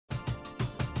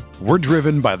We're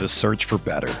driven by the search for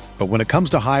better. But when it comes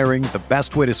to hiring, the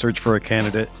best way to search for a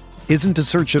candidate isn't to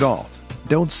search at all.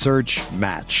 Don't search,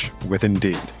 match with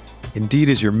Indeed. Indeed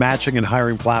is your matching and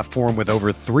hiring platform with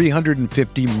over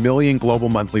 350 million global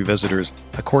monthly visitors,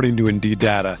 according to Indeed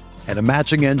data, and a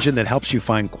matching engine that helps you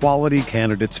find quality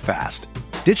candidates fast.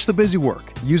 Ditch the busy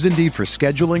work. Use Indeed for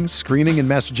scheduling, screening, and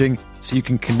messaging so you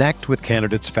can connect with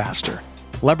candidates faster.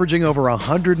 Leveraging over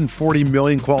 140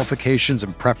 million qualifications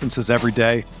and preferences every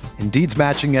day, Indeed's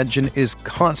matching engine is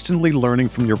constantly learning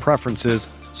from your preferences,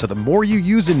 so the more you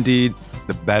use Indeed,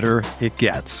 the better it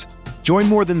gets. Join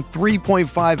more than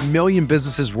 3.5 million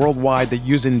businesses worldwide that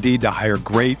use Indeed to hire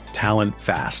great talent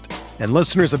fast. And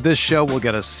listeners of this show will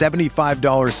get a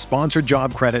 $75 sponsored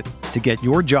job credit to get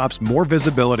your jobs more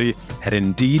visibility at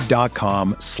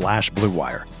Indeed.com/Blue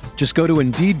Wire. Just go to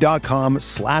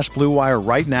Indeed.com/Blue Wire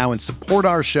right now and support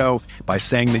our show by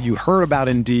saying that you heard about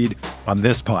Indeed on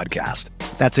this podcast.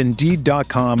 That's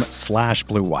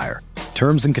Indeed.com/Blue Wire.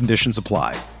 Terms and conditions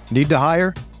apply. Need to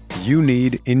hire? You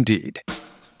need Indeed.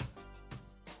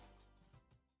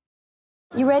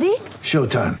 You ready?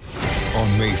 Showtime.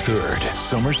 On May 3rd,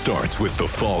 summer starts with The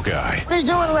Fall Guy. Let's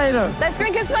do it later. Let's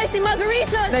drink a spicy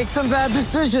margarita. Make some bad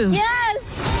decisions. Yes!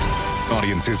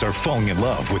 Audiences are falling in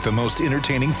love with the most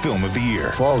entertaining film of the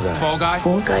year. Fall Guy. Fall Guy.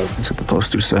 Fall Guy. That's what the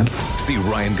poster said. See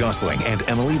Ryan Gosling and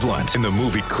Emily Blunt in the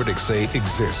movie critics say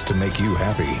exists to make you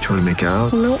happy. Trying to make it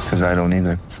out? Nope. Because I don't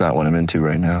either. It's not what I'm into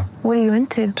right now. What are you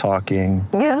into? Talking.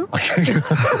 Yeah.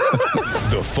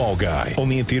 The Fall Guy.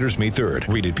 Only in theaters May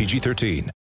 3rd. Rated PG-13.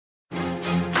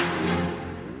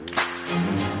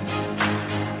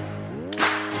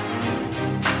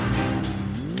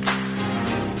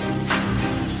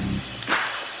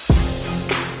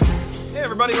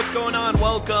 Everybody, what's going on?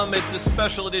 Welcome. It's a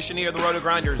special edition here of the Roto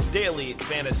Grinders Daily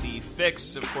Fantasy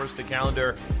Fix. Of course, the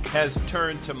calendar has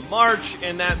turned to March,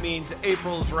 and that means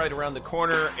April's right around the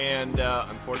corner, and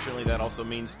unfortunately, that also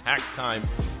means tax time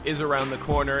is around the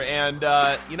corner. And,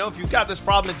 if you've got this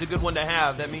problem, it's a good one to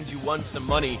have. That means you won some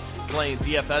money playing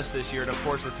DFS this year, and, of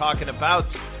course, we're talking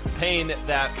about paying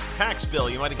that tax bill.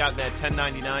 You might have gotten that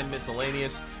 $10.99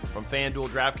 miscellaneous from FanDuel,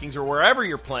 DraftKings, or wherever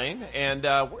you're playing, and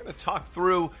we're going to talk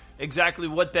through exactly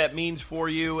what that means for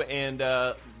you and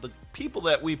the people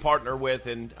that we partner with.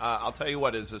 And I'll tell you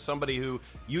what, as somebody who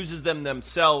uses them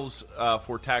themselves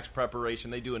for tax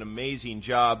preparation, they do an amazing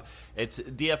job. It's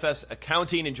DFS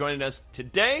Accounting, and joining us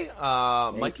today,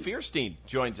 Mike Fierstein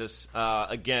joins us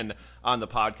again on the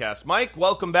podcast. Mike,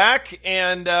 welcome back,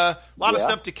 and a lot of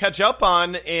stuff to catch up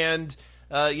on, and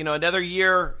another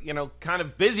year, kind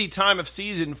of busy time of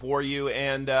season for you.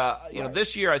 And,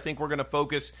 this year I think we're going to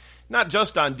focus not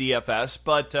just on DFS,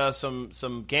 but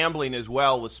some gambling as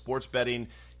well, with sports betting,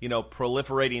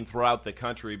 proliferating throughout the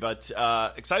country. But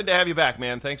excited to have you back,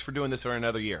 man. Thanks for doing this for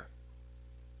another year.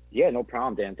 Yeah, no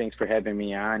problem, Dan. Thanks for having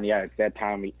me on. Yeah, it's that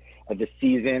time of the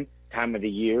season, time of the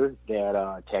year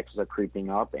that taxes are creeping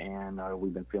up, and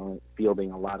we've been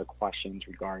fielding a lot of questions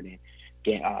regarding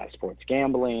sports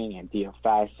gambling and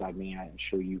DFS. I mean, I'm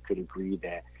sure you could agree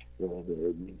that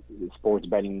the sports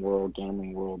betting world,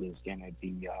 gambling world is going to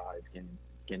be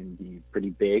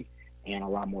pretty big, and a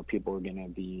lot more people are going to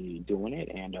be doing it,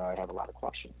 and I have a lot of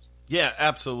questions. Yeah,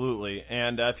 absolutely.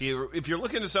 And if you're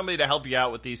looking to somebody to help you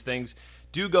out with these things,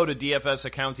 do go to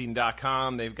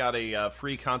dfsaccounting.com. They've got a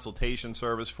free consultation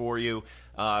service for you.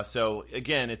 So,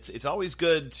 again, it's always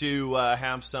good to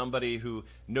have somebody who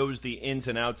knows the ins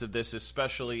and outs of this,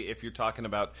 especially if you're talking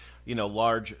about,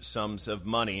 large sums of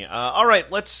money. All right,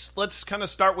 let's kind of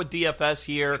start with DFS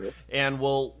here. Sure. And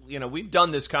we've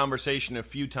done this conversation a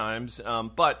few times,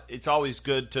 but it's always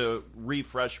good to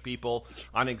refresh people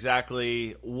on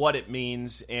exactly what it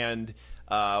means and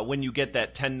when you get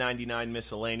that $10.99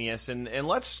 miscellaneous. And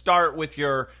let's start with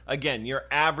your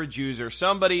average user,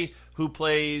 somebody who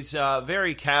plays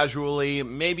very casually.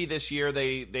 Maybe this year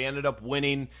they ended up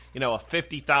winning, a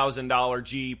 $50,000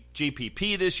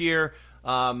 GPP this year,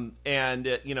 and they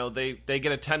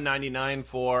get a $10.99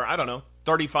 for, I don't know,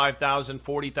 $35,000,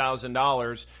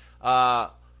 $40,000.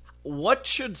 What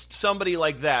should somebody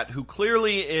like that, who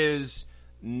clearly is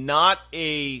not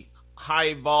a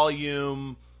high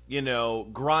volume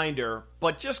grinder,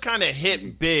 but just kind of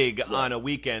hit big on a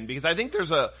weekend? Because I think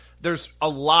there's a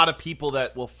lot of people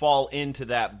that will fall into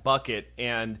that bucket,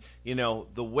 and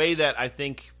the way that I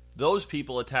think those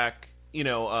people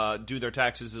do their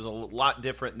taxes is a lot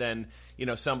different than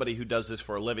somebody who does this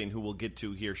for a living, who we'll get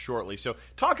to here shortly. So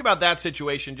talk about that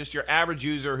situation, just your average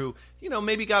user who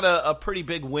maybe got a pretty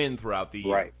big win throughout the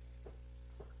year. Right.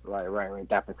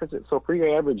 Definitely. So for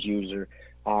your average user,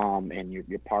 and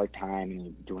you're part-time and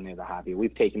you're doing it as a hobby.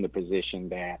 We've taken the position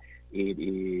that it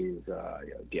is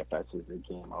DFS is a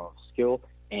game of skill,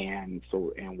 and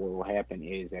what will happen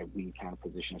is that we kind of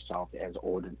position ourselves as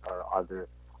other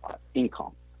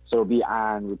income. So it'll be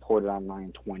reported on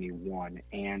line 21,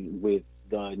 and with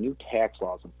the new tax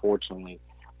laws, unfortunately,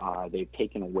 they've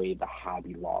taken away the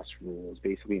hobby loss rules.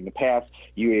 Basically, in the past,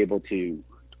 you were able to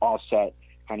offset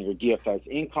kind of your DFS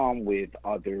income with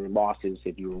other losses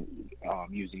if you were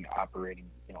operating,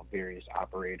 various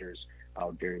operators,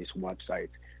 various websites.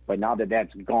 But now that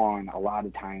that's gone, a lot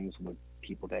of times with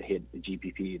people that hit the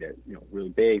GPP that really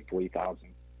big, $40,000,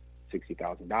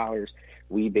 $60,000,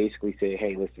 we basically say,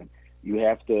 hey, listen, you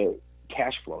have to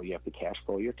cash flow. You have to cash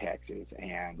flow your taxes,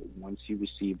 and once you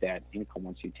receive that income,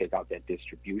 once you take out that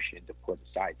distribution, to put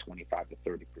aside 25 to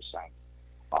 30%,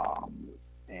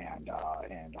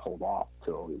 and hold off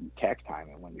till tax time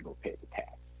and when you go pay the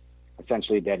tax.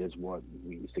 Essentially, that is what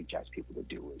we suggest people to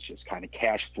do, is just kind of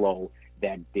cash flow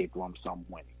that big lump sum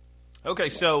winning. Okay,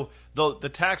 so the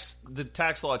tax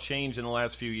law changed in the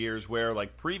last few years, where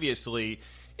like previously,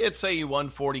 it's say you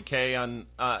won $40K on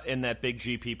in that big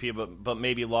GPP, but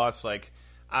maybe lost like,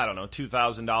 I don't know,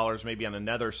 $2,000 maybe on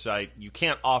another site. You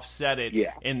can't offset it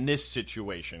in this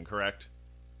situation, correct?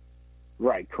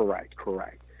 Right, correct.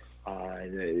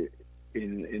 In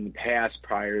the past,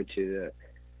 prior to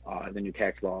the new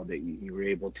tax law, that you were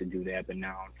able to do that, but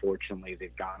now unfortunately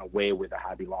they've gone away with the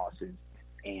hobby losses,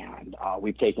 and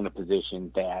we've taken a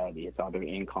position that it's other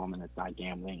income and it's not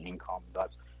gambling income. Thus,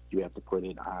 you have to put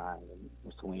it on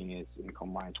miscellaneous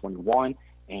income line 21,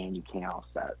 and you can't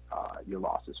offset your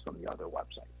losses from the other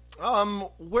website.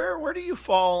 Where do you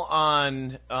fall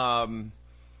on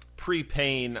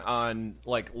prepaying on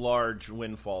like large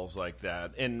windfalls like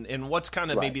that, and what's kind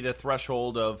of maybe the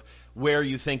threshold of where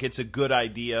you think it's a good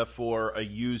idea for a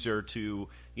user to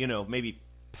maybe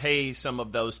pay some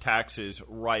of those taxes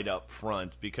right up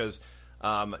front? Because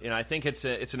I think it's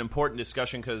an important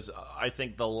discussion, because I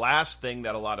think the last thing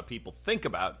that a lot of people think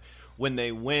about when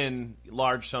they win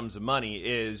large sums of money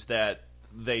is that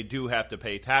they do have to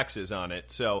pay taxes on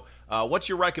it. So what's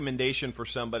your recommendation for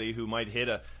somebody who might hit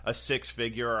a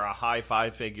six-figure or a high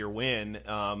five-figure win,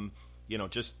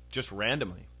 just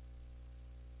randomly?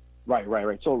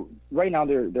 Right. So right now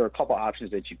there are a couple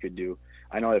options that you could do.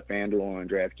 I know that FanDuel and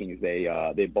DraftKings,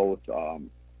 they both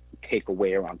take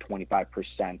away around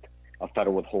 25% of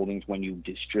federal withholdings when you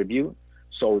distribute.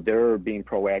 So they're being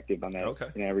proactive on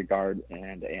that in that regard,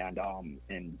 and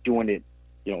doing it,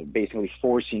 basically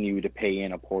forcing you to pay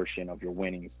in a portion of your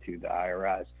winnings to the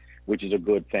IRS, which is a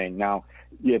good thing. Now,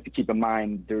 you have to keep in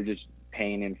mind they're just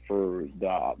paying in for the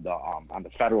on the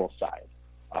federal side.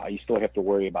 You still have to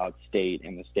worry about state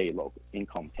and the state local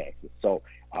income taxes. So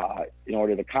in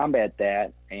order to combat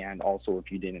that, and also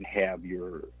if you didn't have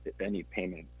any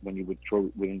payment when you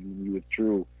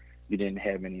withdrew, you didn't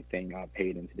have anything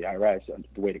paid into the IRS,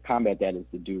 the way to combat that is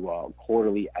to do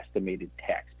quarterly estimated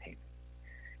tax payments.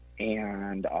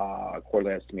 And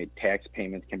quarterly estimated tax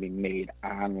payments can be made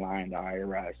online to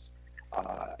IRS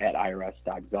at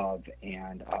irs.gov,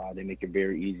 and they make it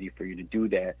very easy for you to do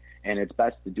that. And it's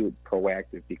best to do it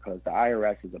proactive, because the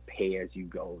IRS is a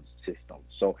pay-as-you-go system.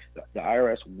 So the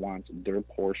IRS wants their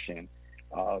portion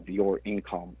of your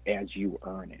income as you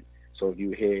earn it. So if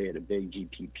you hit a big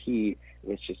GPP,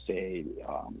 let's just say,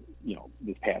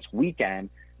 this past weekend,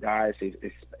 the IRS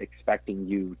is expecting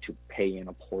you to pay in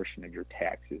a portion of your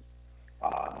taxes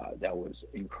that was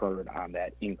incurred on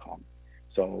that income.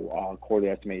 So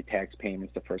quarterly estimated tax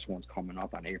payments, the first one's coming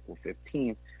up on April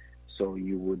 15th. So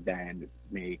you would then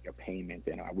make a payment,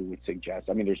 and we would suggest,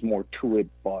 there's more to it,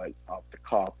 but off the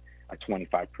cuff, a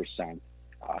 25%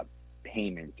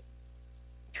 payment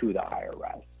to the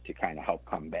IRS to kind of help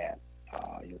combat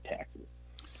your taxes.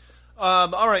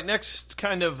 All right, next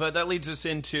kind of that leads us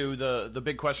into the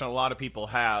big question a lot of people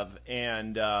have,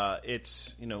 and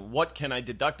it's what can I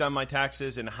deduct on my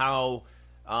taxes, and how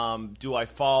do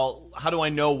I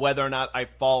know whether or not I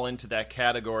fall into that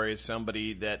category as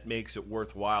somebody that makes it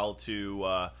worthwhile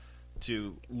to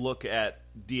look at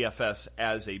DFS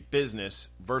as a business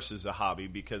versus a hobby?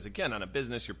 Because again, on a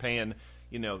business, you're paying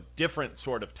different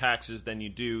sort of taxes than you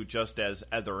do just as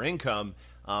other income.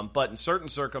 But in certain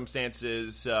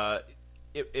circumstances,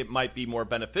 it might be more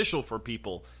beneficial for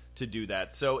people to do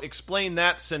that. So explain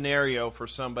that scenario for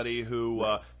somebody who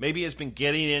maybe has been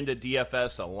getting into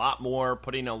DFS a lot more,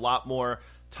 putting a lot more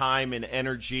time and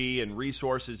energy and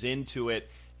resources into it,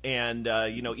 and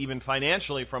even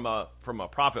financially from a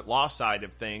profit loss side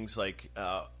of things, like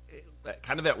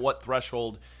kind of at what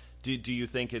threshold do you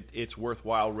think it's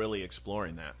worthwhile really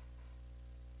exploring that?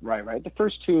 Right. The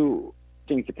first two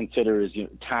thing to consider is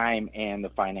time and the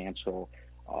financial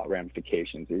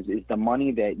ramifications. Is the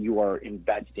money that you are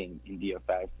investing in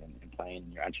DFS and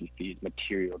playing your entry fees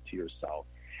material to yourself?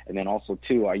 And then also,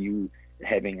 too, are you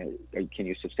can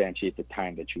you substantiate the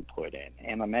time that you put in?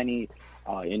 And many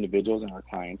individuals and our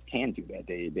clients can do that.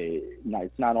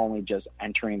 It's not only just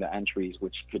entering the entries,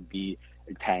 which could be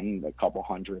 10, a couple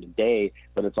hundred a day,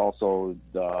 but it's also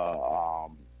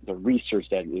the research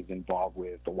that is involved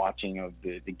with the watching of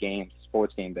the games,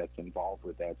 sports game that's involved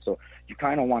with that. So you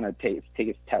kind of want to take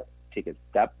a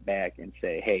step back and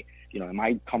say, hey, am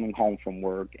I coming home from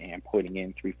work and putting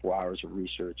in 3-4 hours of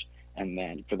research, and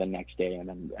then for the next day, and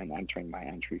then entering my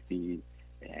entry fees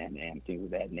and things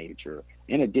of that nature.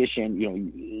 In addition,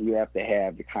 you have to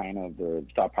have the kind of the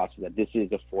thought process that this is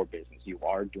a for business. You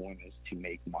are doing this to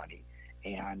make money,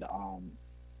 and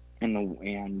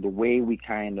the way we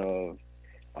kind of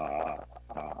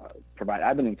provide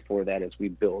evidence for that is we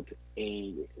built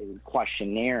a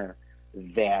questionnaire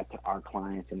that our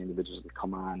clients and individuals can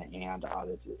come on and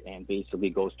basically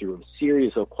goes through a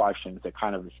series of questions that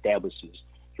kind of establishes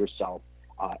yourself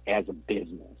as a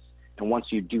business. And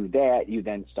once you do that,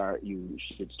 you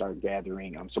should start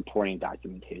gathering supporting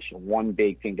documentation. One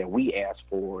big thing that we ask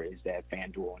for is that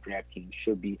FanDuel and DraftKings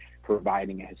should be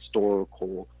providing a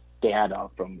historical data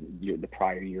from the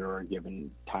prior year or a given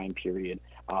time period.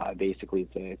 Basically,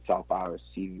 it's a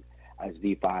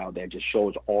CSV file that just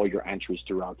shows all your entries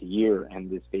throughout the year,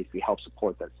 and this basically helps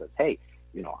support that. Says, hey,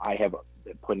 I have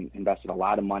invested a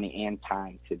lot of money and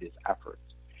time to this effort.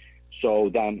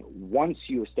 So then once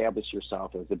you establish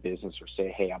yourself as a business or say,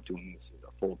 hey, I'm doing this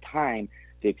full time,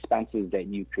 the expenses that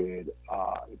you could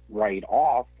write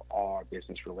off are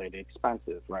business-related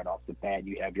expenses. Right off the bat,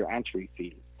 you have your entry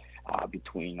fees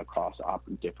across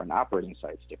different operating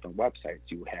sites, different websites.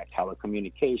 You have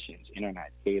telecommunications,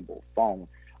 internet, cable, phone,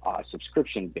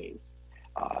 subscriptions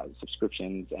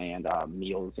and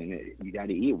meals, and you got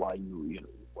to eat while you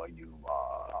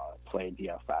play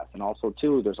DFS. And also,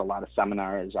 too, there's a lot of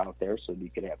seminars out there, so you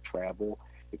could have travel,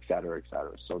 et cetera, et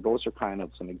cetera. So those are kind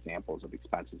of some examples of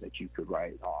expenses that you could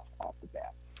write off the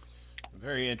bat.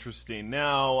 Very interesting.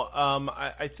 Now,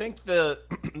 I think the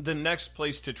next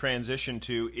place to transition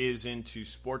to is into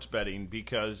sports betting,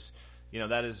 because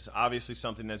that is obviously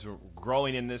something that's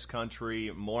growing in this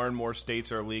country. More and more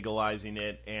states are legalizing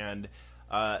it, and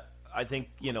I think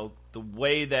the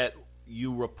way that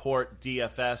you report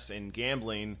DFS and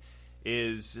gambling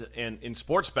is in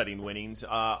sports betting winnings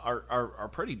are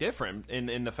pretty different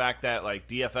in the fact that like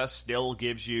DFS still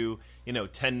gives you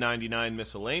 1099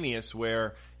 miscellaneous,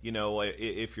 where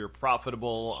if you're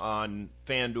profitable on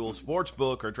FanDuel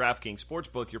Sportsbook or DraftKings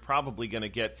Sportsbook, you're probably going to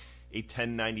get a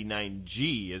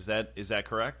 1099G. Is that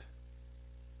correct?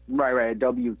 Right, a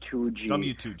W-2G.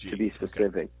 W-2G to be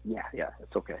specific. Okay. Yeah,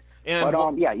 it's okay. And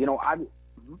but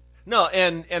no,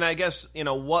 and I guess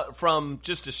what from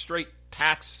just a straight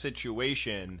tax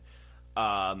situation,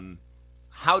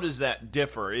 how does that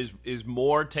differ? Is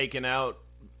more taken out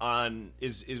on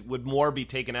would more be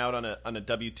taken out on a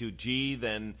W-2G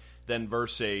than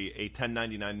versus a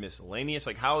 1099 miscellaneous?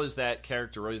 Like, how is that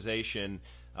characterization?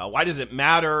 Why does it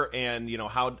matter? And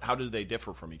how do they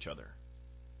differ from each other?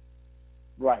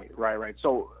 Right.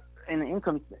 So in the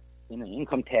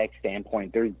income tax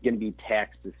standpoint, there's going to be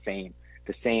taxed the same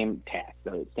tax,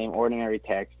 the same ordinary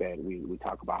tax that we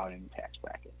talk about in the tax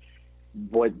bracket.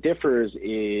 What differs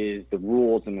is the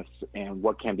rules and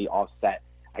what can be offset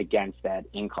against that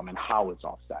income and how it's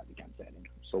offset against that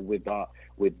income. So with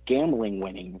gambling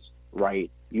winnings, right,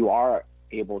 you are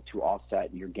able to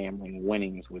offset your gambling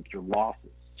winnings with your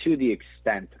losses to the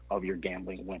extent of your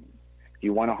gambling winnings. If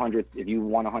you won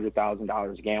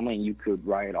 $100,000 gambling, you could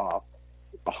write off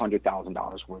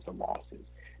 $100,000 worth of losses.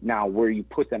 Now, where you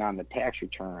put that on the tax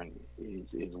return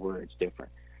is where it's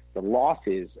different. The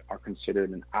losses are considered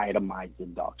an itemized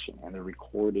deduction, and they're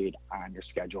recorded on your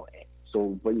Schedule A.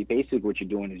 So what you're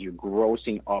doing is you're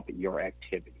grossing up your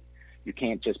activity. You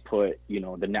can't just put,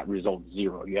 the net result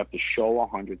zero. You have to show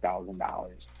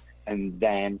 $100,000 and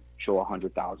then show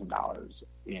 $100,000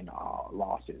 in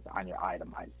losses on your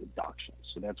itemized deduction.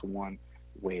 So that's one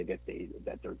way that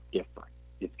they're different.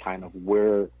 It's kind of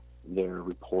where they're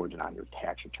reported on your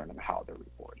tax return and how they're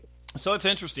reported. So it's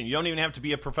interesting. You don't even have to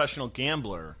be a professional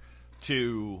gambler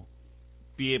to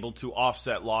be able to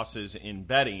offset losses in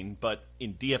betting, but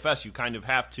in DFS you kind of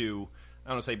have to, I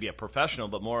don't want to say be a professional,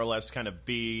 but more or less kind of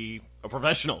be a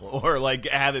professional or like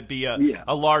have it be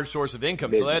a large source of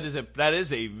income. Business. So that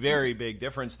is a very big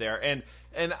difference there. And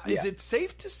is it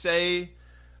safe to say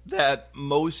that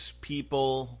most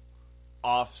people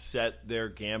offset their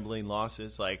gambling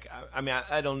losses? Like, I mean,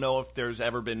 I don't know if there's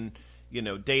ever been,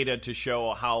 data to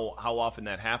show how often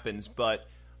that happens. But,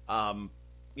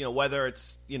 whether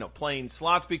it's, playing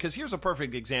slots, because here's a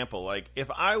perfect example. Like if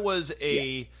I was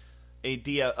a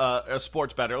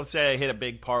sports bettor, let's say I hit a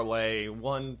big parlay,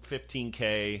 won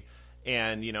 $15K,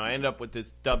 and, I end up with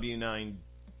this W9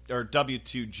 or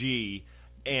W2G,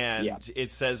 and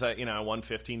it says I won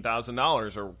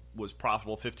 $15,000 or was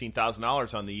profitable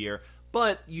 $15,000 on the year,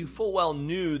 but you full well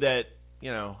knew that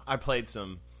I played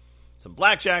some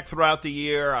blackjack throughout the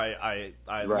year. I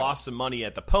lost some money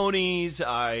at the ponies.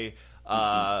 I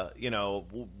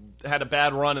had a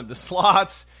bad run at the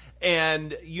slots,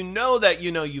 and that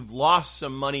you've lost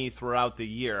some money throughout the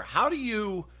year. How do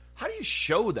you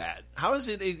show that? How is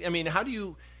it? I mean, how do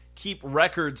you keep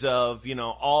records of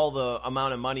all the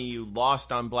amount of money you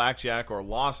lost on blackjack or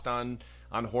lost on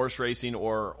horse racing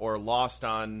or lost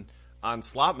on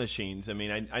slot machines? I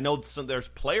mean, I know there's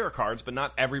player cards, but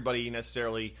not everybody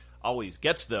necessarily always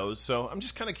gets those. So I'm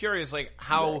just kind of curious, like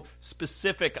how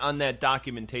specific on that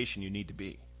documentation you need to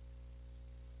be.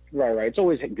 Right. It's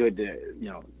always good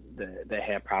to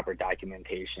have proper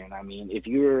documentation. I mean, if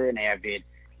you're an avid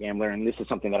gambler, and this is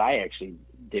something that I actually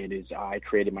did, is I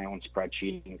created my own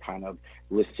spreadsheet and kind of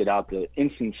listed out the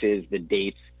instances, the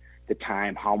dates, the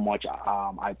time, how much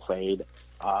I played,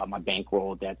 my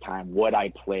bankroll at that time, what I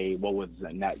played, what was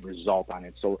the net result on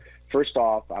it. So first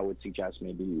off, I would suggest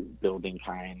maybe building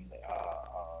kind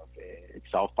of an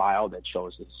Excel file that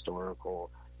shows the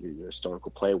your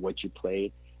historical play, what you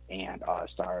played, and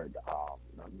start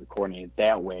recording it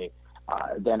that way.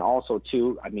 Then also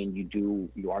too, I mean,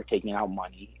 you are taking out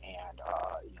money, and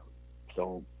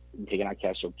so taking out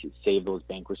cash, so to save those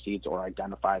bank receipts or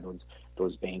identify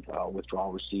those bank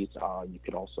withdrawal receipts. You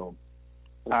could also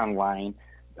online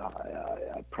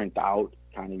print out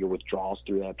kind of your withdrawals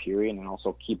through that period, and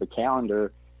also keep a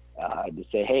calendar to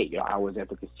say, hey, I was at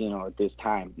the casino at this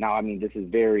time. Now, I mean, this is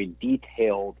very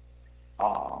detailed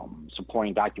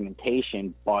supporting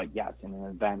documentation, but yes, in an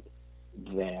event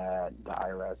that the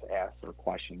IRS asks or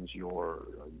questions your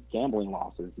gambling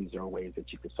losses, these are ways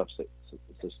that you could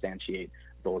substantiate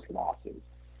those losses.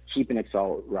 Keep an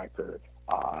Excel record.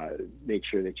 Make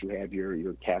sure that you have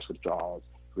your cash withdrawals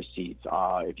receipts.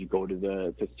 If you go to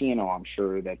the casino, I'm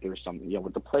sure that there's some,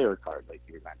 with the player card, like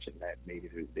you mentioned, that maybe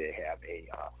they have a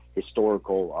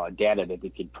historical data that they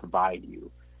could provide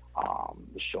you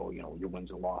to show, your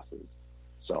wins and losses.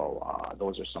 So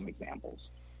those are some examples.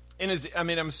 And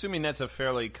I'm assuming that's a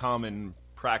fairly common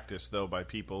practice, though, by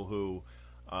people who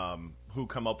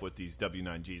come up with these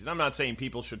W9Gs. And I'm not saying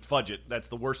people should fudge it. That's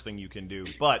the worst thing you can do.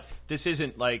 But this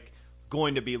isn't like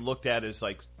going to be looked at as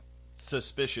like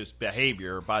suspicious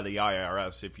behavior by the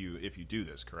IRS if you do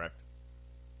this, correct?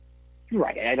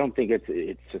 Right. I don't think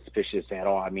it's suspicious at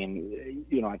all. I mean,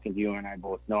 I think you and I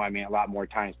both know. I mean, a lot more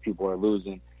times people are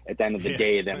losing at the end of the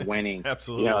day than winning.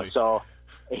 Absolutely. So.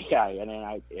 Yeah, and then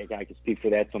I can speak for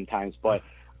that sometimes, but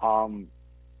to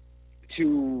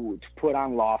put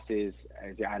on losses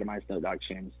as the itemized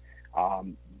deductions,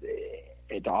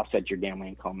 to offset your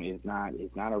gambling income is not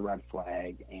a red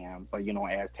flag. But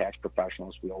as tax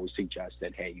professionals, we always suggest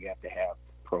that, hey, you have to have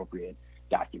appropriate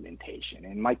documentation.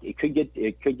 And Mike, it could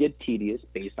get tedious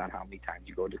based on how many times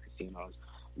you go to casinos,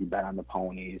 you bet on the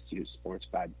ponies, you sports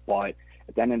bet. But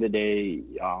at the end of the day,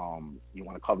 you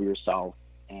want to cover yourself.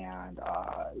 And,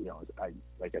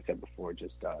 like I said before,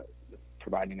 just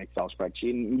providing an Excel spreadsheet.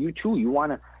 And you too,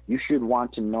 you should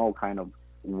want to know kind of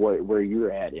where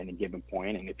you're at in a given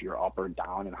point, and if you're up or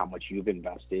down, and how much you've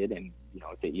invested, and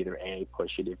to either A,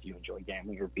 push it if you enjoy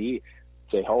gambling, or B,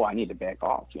 say, oh, I need to back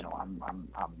off. I'm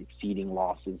exceeding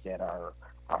losses that are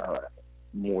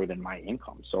more than my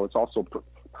income. So it's also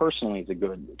personally is a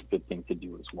good thing to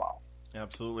do as well.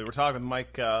 Absolutely. We're talking with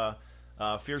Mike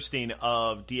Fierstein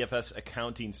of DFS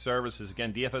Accounting Services.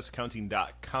 Again,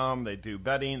 dfsaccounting.com. They do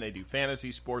betting, they do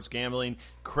fantasy, sports gambling,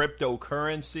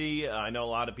 cryptocurrency. I know a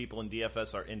lot of people in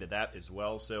DFS are into that as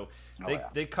well. So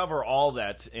they cover all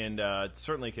that, and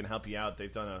certainly can help you out.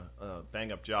 They've done a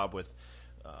bang-up job with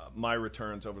my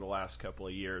returns over the last couple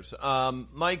of years.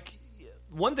 Mike,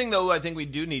 one thing, though, I think we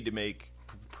do need to make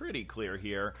pretty clear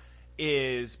here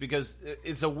is, because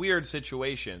it's a weird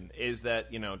situation, is that,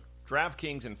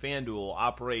 DraftKings and FanDuel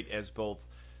operate as both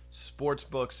sports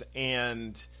books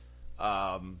and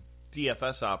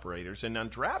DFS operators. And on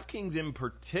DraftKings in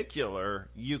particular,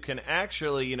 you can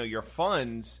actually, your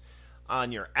funds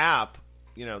on your app,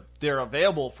 they're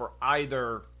available for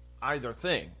either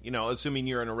thing, assuming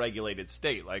you're in a regulated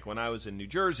state. Like when I was in New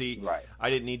Jersey, right, I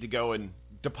didn't need to go and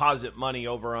deposit money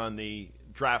over on the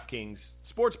DraftKings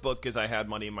sportsbook because I had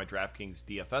money in my DraftKings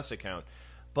DFS account.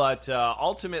 But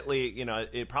ultimately,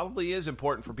 it probably is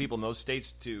important for people in those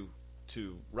states to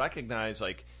recognize,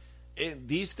 like,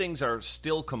 these things are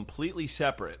still completely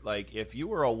separate. Like, if you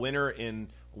were a winner in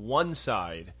one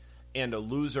side and a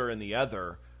loser in the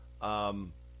other,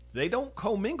 they don't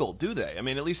commingle, do they? I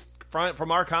mean, at least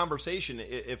from our conversation,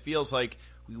 it feels like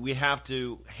we have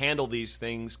to handle these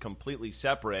things completely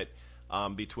separate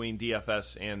between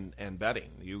DFS and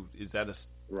betting. Is that a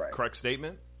correct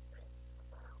statement?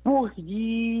 Well,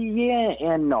 yeah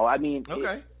and no. I mean,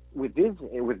 okay. With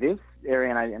this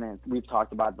area, and we've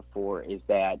talked about it before, is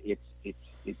that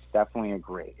it's definitely a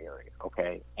gray area.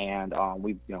 Okay, and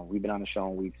we've been on the show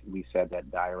and we said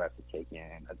that the IRS is taking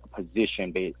a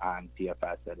position based on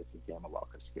DFS that it's a game of luck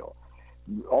or skill.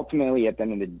 Ultimately, at the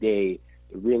end of the day,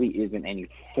 there really isn't any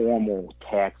formal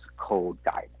tax code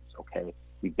guidance. Okay,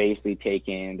 we basically take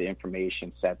in the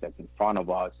information set that's in front of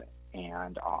us,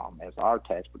 and as our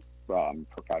tax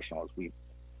professionals, we've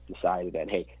decided that,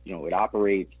 hey,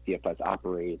 DFS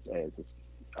operates as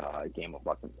a game of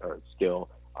luck or skill.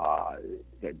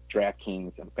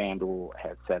 DraftKings and FanDuel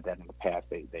have said that in the past.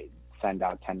 They send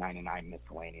out 1099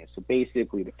 miscellaneous. So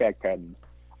basically, the fact patterns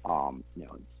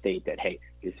state that, hey,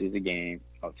 this is a game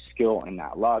of skill and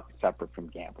not luck, separate from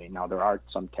gambling. Now, there are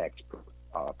some tax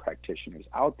practitioners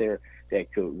out there that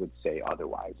would say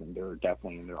otherwise, and they're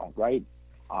definitely in their own right.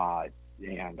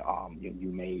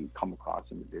 You may come across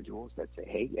individuals that say,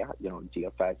 hey, yeah,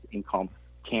 DFS income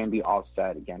can be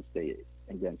offset against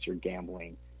your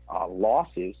gambling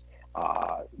losses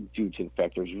due to the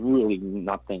fact there's really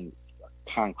nothing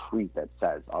concrete that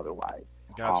says otherwise.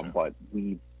 Gotcha. But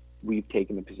we've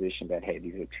taken the position that, hey,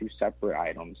 these are two separate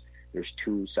items. There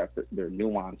are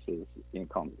nuances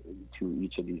income to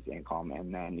each of these income,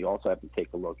 and then you also have to take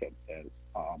a look at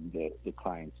the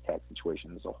client's tax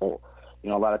situation as a whole.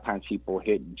 A lot of times people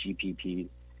hit GPP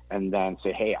and then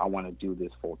say, hey, I want to do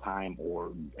this full time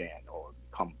or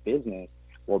become business.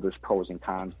 Well, there's pros and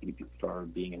cons for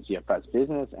being a GFS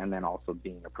business and then also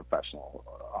being a professional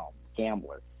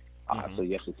gambler. So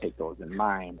you have to take those in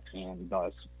mind, and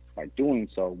thus by doing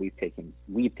so, we've taken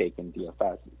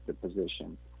DFS the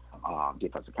position,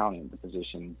 DFS accounting the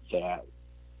position that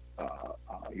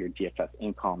your DFS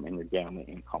income and your gambling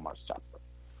income are separate.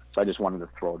 So I just wanted to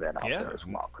throw that out there as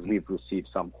well, because we've received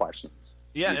some questions.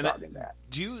 Yeah, and that.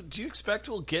 Do you expect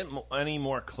we'll get any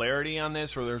more clarity on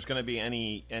this, or there's going to be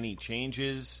any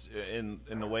changes in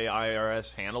the way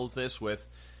IRS handles this with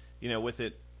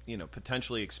it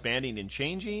potentially expanding and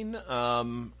changing?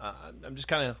 I'm just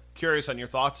kind of curious on your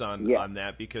thoughts on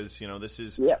that, because this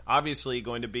is obviously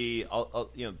going to be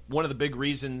one of the big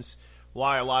reasons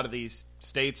why a lot of these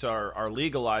states are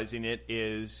legalizing it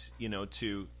is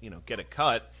to get a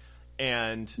cut.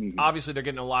 And obviously they're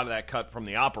getting a lot of that cut from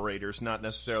the operators, not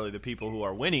necessarily the people who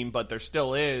are winning, but there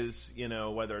still is,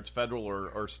 whether it's federal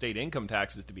or state income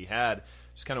taxes to be had.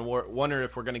 Just kind of wonder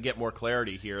if we're going to get more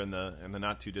clarity here in the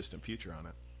not too distant future on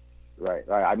it. Right.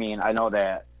 I mean, I know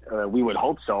that we would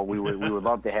hope so. We would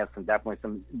love to have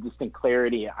some distinct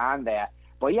clarity on that.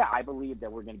 But yeah, I believe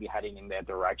that we're going to be heading in that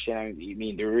direction. I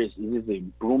mean, it is a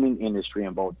booming industry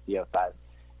in both DFS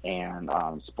and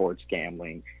sports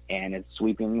gambling, and it's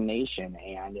sweeping the nation.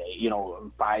 And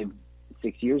 5-6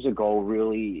 years ago,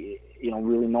 really no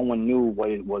one knew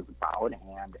what it was about,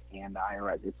 and the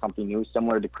IRS, it's something new,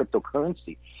 similar to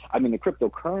cryptocurrency. I mean, the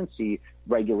cryptocurrency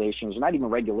regulations are not even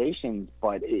regulations,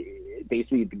 but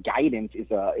basically the guidance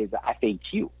is a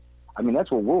FAQ. I mean,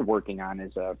 that's what we're working on,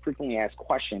 is a frequently asked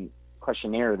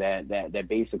questionnaire that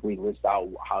basically lists out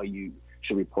how you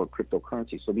should report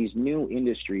cryptocurrency. So these new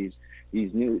industries,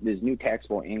 this new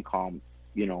taxable income,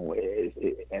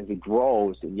 as it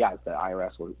grows, yes, the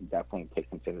IRS will definitely take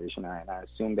consideration. And I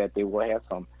assume that they will have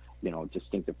some,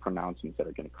 distinctive pronouncements that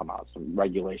are going to come out, some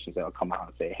regulations that will come out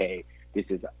and say, hey, this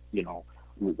is,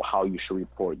 how you should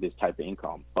report this type of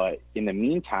income. But in the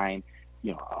meantime,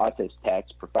 us as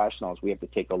tax professionals, we have to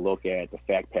take a look at the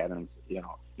fact patterns,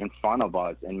 in front of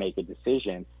us and make a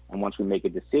decision. And once we make a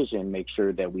decision, make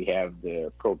sure that we have the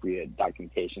appropriate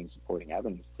documentation, supporting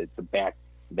evidence to back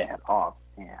that up.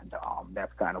 And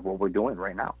that's kind of what we're doing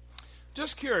right now.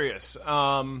 Just curious.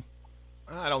 I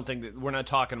don't think that we're not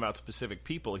talking about specific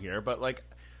people here, but like,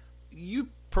 you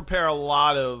prepare a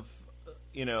lot of,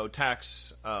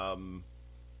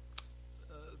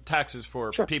 taxes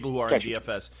for people who are in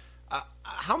DFS.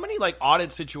 How many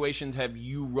audit situations have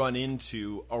you run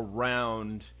into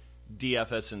around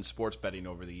DFS and sports betting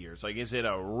over the years? Is it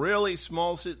a really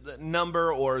small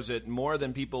number, or is it more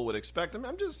than people would expect?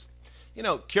 I'm just,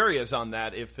 curious on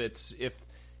that. If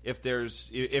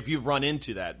if you've run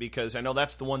into that, because I know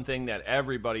that's the one thing that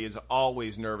everybody is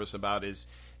always nervous about is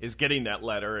getting that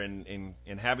letter and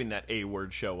having that A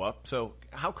word show up. So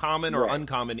how common or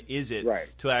uncommon is it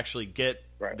to actually get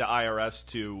the IRS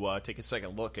to take a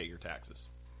second look at your taxes?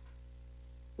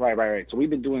 Right. So we've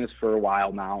been doing this for a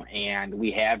while now, and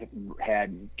we have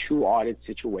had 2 audit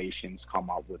situations come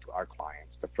up with our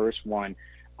clients. The first one,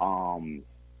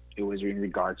 it was in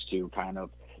regards to kind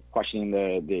of questioning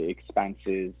the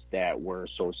expenses that were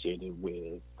associated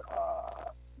with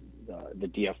the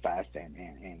DFS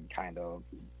and kind of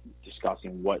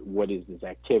discussing what is this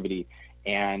activity.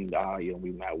 And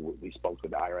we spoke with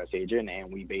the IRS agent,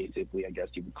 and we basically, I guess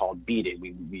you would call it, beat it.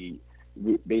 We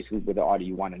basically, with the audit,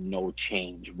 you want a no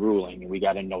change ruling, and we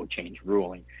got a no change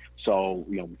ruling. So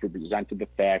we presented the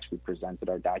facts, we presented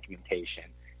our documentation,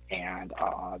 and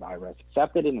the IRS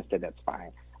accepted it and said that's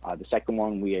fine. The second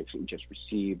one we actually just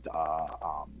received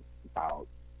about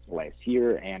last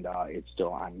year, and it's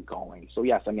still ongoing. So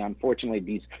yes, I mean, unfortunately,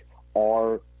 these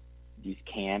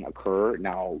can occur.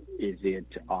 Now, is the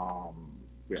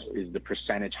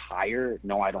percentage higher?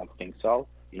 No, I don't think so.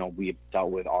 We've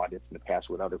dealt with audits in the past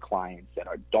with other clients that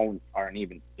aren't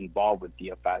even involved with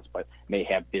DFS, but may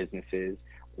have businesses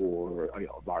or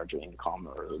larger income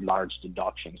or large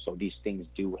deductions. So these things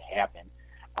do happen.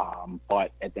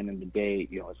 But at the end of the day,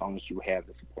 as long as you have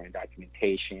the supporting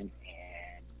documentation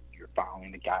and you're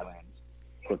following the guidelines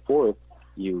put forth,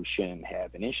 you shouldn't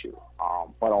have an issue.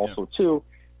 But also, too,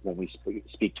 when we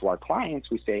speak to our clients,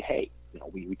 we say, hey,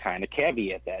 we kind of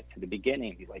caveat that to the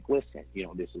beginning. Be like, listen,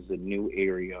 this is a new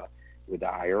area with the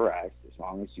IRS. As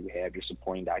long as you have your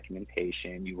supporting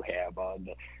documentation, you have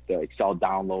the Excel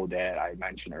download that I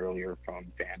mentioned earlier from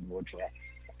FanDuel,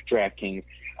 DraftKings,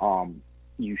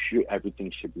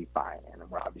 everything should be fine, and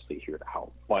we're obviously here to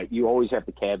help. But you always have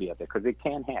to caveat that because it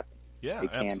can happen. Yeah,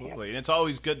 absolutely. And it's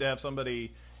always good to have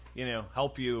somebody,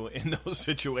 help you in those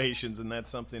situations, and that's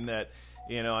something that,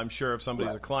 I'm sure if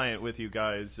somebody's a client with you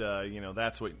guys,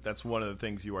 that's one of the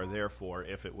things you are there for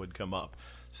if it would come up.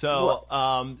 So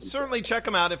certainly check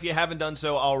them out if you haven't done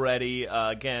so already.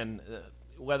 Again,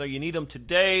 whether you need them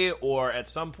today or at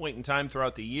some point in time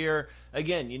throughout the year.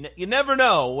 Again, you never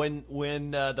know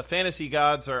when the fantasy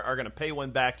gods are going to pay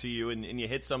one back to you and you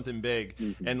hit something big.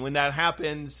 Mm-hmm. And when that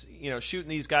happens, shooting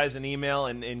these guys an email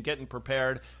and getting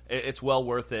prepared, it's well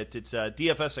worth it. It's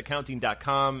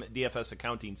dfsaccounting.com, DFS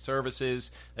Accounting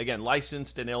Services. Again,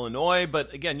 licensed in Illinois,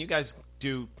 but again, you guys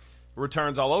do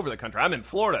returns all over the country. I'm in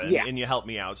Florida, and you help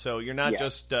me out. So you're not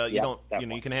just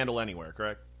you can handle anywhere,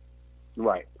 correct?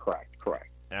 Right, correct.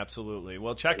 Absolutely.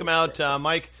 Well, check them out,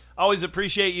 Mike. Always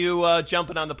appreciate you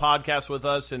jumping on the podcast with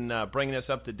us and bringing us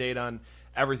up to date on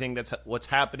everything what's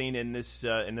happening in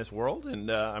this world. And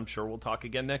I'm sure we'll talk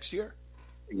again next year.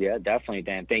 Yeah, definitely,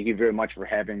 Dan. Thank you very much for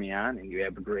having me on, and you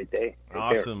have a great day.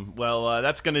 Awesome. Well,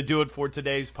 that's going to do it for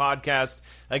today's podcast.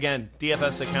 Again,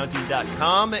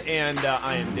 dfsaccounting.com, and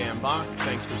I am Dan Bach.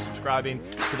 Thanks for subscribing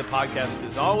to the podcast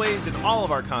as always, and all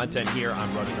of our content here on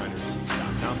RotoGrinders.com.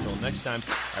 Until next time,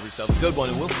 have yourself a good one,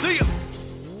 and we'll see you.